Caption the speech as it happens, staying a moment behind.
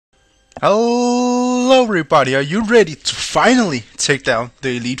Hello everybody, are you ready to finally take down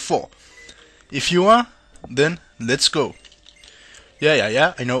the Elite Four? If you are, then let's go.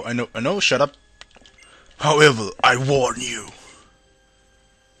 Yeah, I know, shut up. However, I warn you.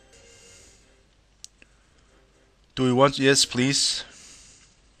 Do we want? Yes, please.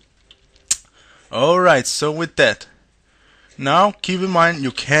 Alright, so with that. Now, keep in mind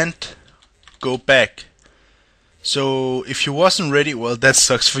you can't go back. So, if you wasn't ready, well, that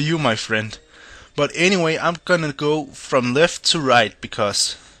sucks for you, my friend. But anyway, I'm gonna go from left to right,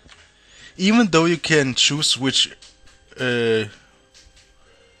 because even though you can choose which ever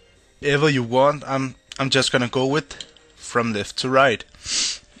you want, I'm just gonna go with from left to right.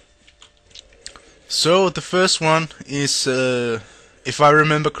 So the first one is, if I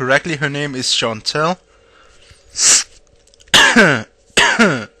remember correctly, her name is Shauntal.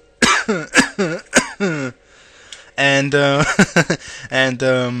 and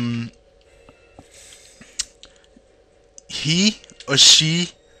he or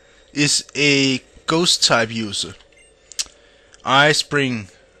she is a ghost type user. Eyes brimming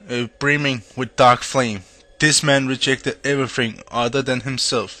with dark flame. This man rejected everything other than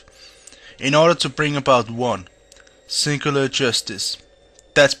himself in order to bring about one singular justice.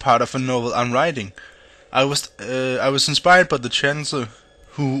 That's part of a novel I'm writing. I was inspired by the chancellor,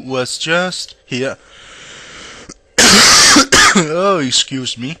 who was just here. Oh,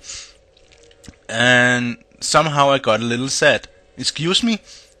 excuse me. And somehow I got a little sad. Excuse me?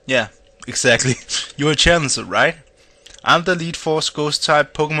 Yeah, exactly. You're a chancellor, right? I'm the Elite Force Ghost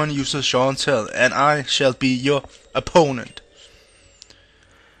type Pokemon user Shauntal, and I shall be your opponent.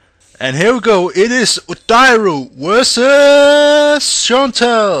 And here we go. It is Udairu versus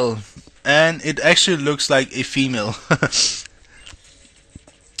Shauntal, and it actually looks like a female.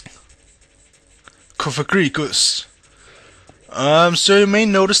 Cofagrigus. So you may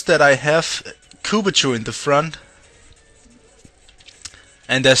notice that I have Kubachu in the front,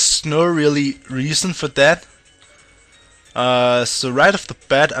 and there's no really reason for that. So right off the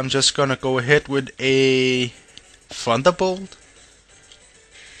bat, I'm just gonna go ahead with a Thunderbolt.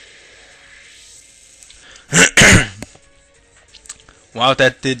 Wow,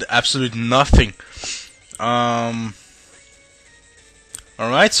 that did absolutely nothing. Alright,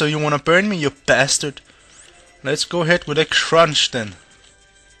 so you wanna burn me, you bastard? Let's go ahead with a crunch then.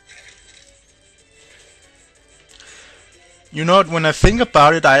 You know what, when I think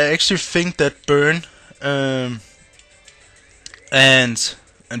about it, I actually think that burn and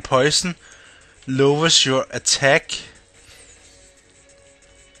poison lowers your attack.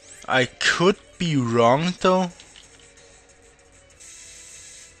 I could be wrong though.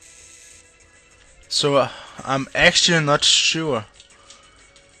 So I'm actually not sure.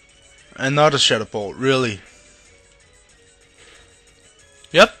 Another Shadow Ball, really.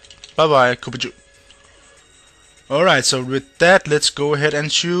 Yep, bye bye, Kubachu. Alright, so with that, let's go ahead and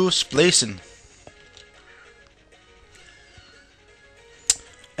choose Blazing.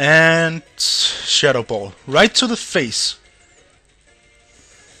 And Shadow Ball, right to the face.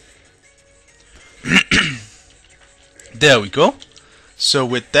 There we go. So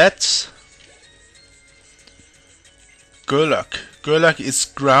with that, golurk. Golurk is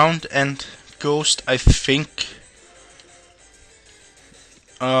ground and ghost, I think.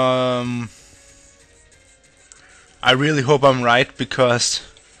 I really hope I'm right, because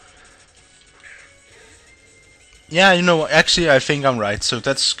yeah, you know, actually I think I'm right, so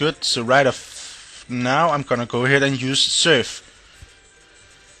that's good. So right off now I'm gonna go ahead and use Surf.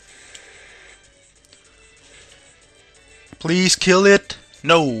 Please kill it.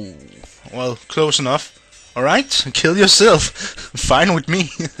 No. Well, close enough. Alright, kill yourself. Fine with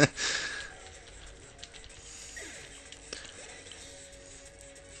me.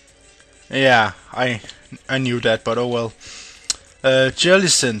 Yeah, I knew that, but oh well.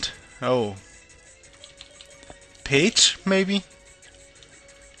 Jellicent. Oh. Page, maybe?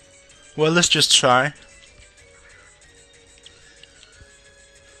 Well, let's just try.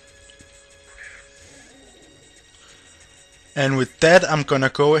 And with that, I'm gonna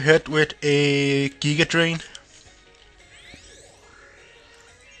go ahead with a Giga Drain.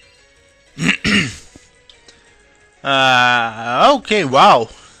 Okay, wow.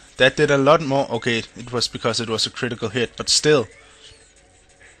 That did a lot more. Okay, it was because it was a critical hit, but still.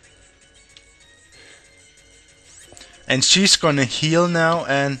 And she's gonna heal now,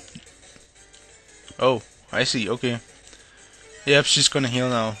 and oh, I see, okay. Yep, she's gonna heal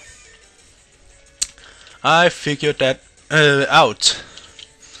now. I figured that out.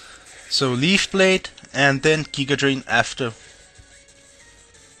 So Leaf Blade and then Giga Drain after.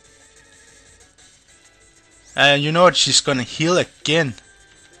 And you know what, she's gonna heal again.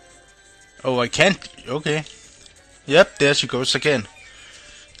 Oh, I can't. Okay. Yep, there she goes again.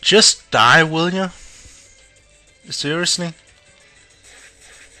 Just die, will ya? Seriously?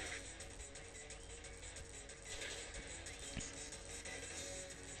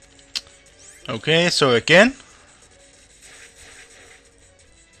 Okay, so again.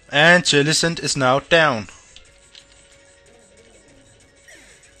 And Jellicent is now down.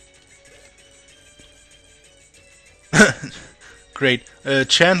 Great.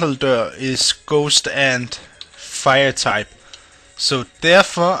 Chandelure is ghost and fire type. So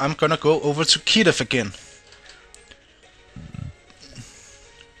therefore I'm gonna go over to Kidif again.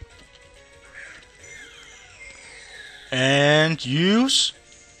 And use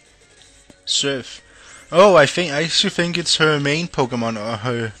Surf. Oh, I actually think it's her main Pokemon, or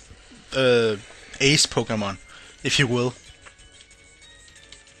her ace Pokemon, if you will.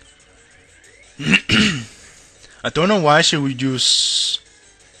 I don't know why she would use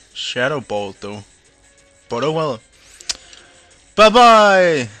Shadow Ball though, but oh well. Bye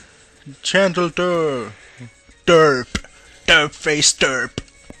bye, Chandelure. Derp, derp face derp.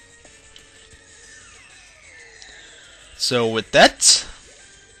 So with that,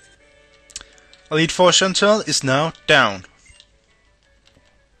 Elite Four Shauntal is now down.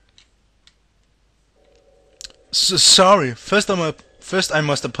 Sorry. First I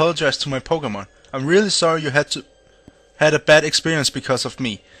must apologize to my Pokemon. I'm really sorry you had a bad experience because of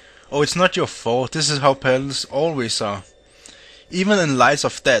me. Oh, it's not your fault. This is how battles always are. Even in light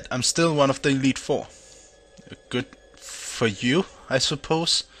of that, I'm still one of the Elite Four. Good for you, I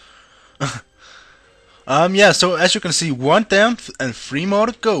suppose. Yeah, so as you can see, 1 down and 3 more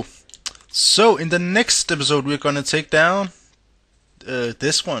to go. So in the next episode we're gonna take down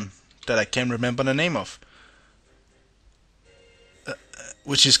this one that I can't remember the name of.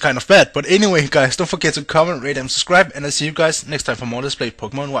 Which is kind of bad, but anyway guys, don't forget to comment, rate and subscribe, and I'll see you guys next time for more Let's Play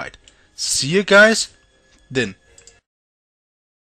Pokemon White. See you guys then.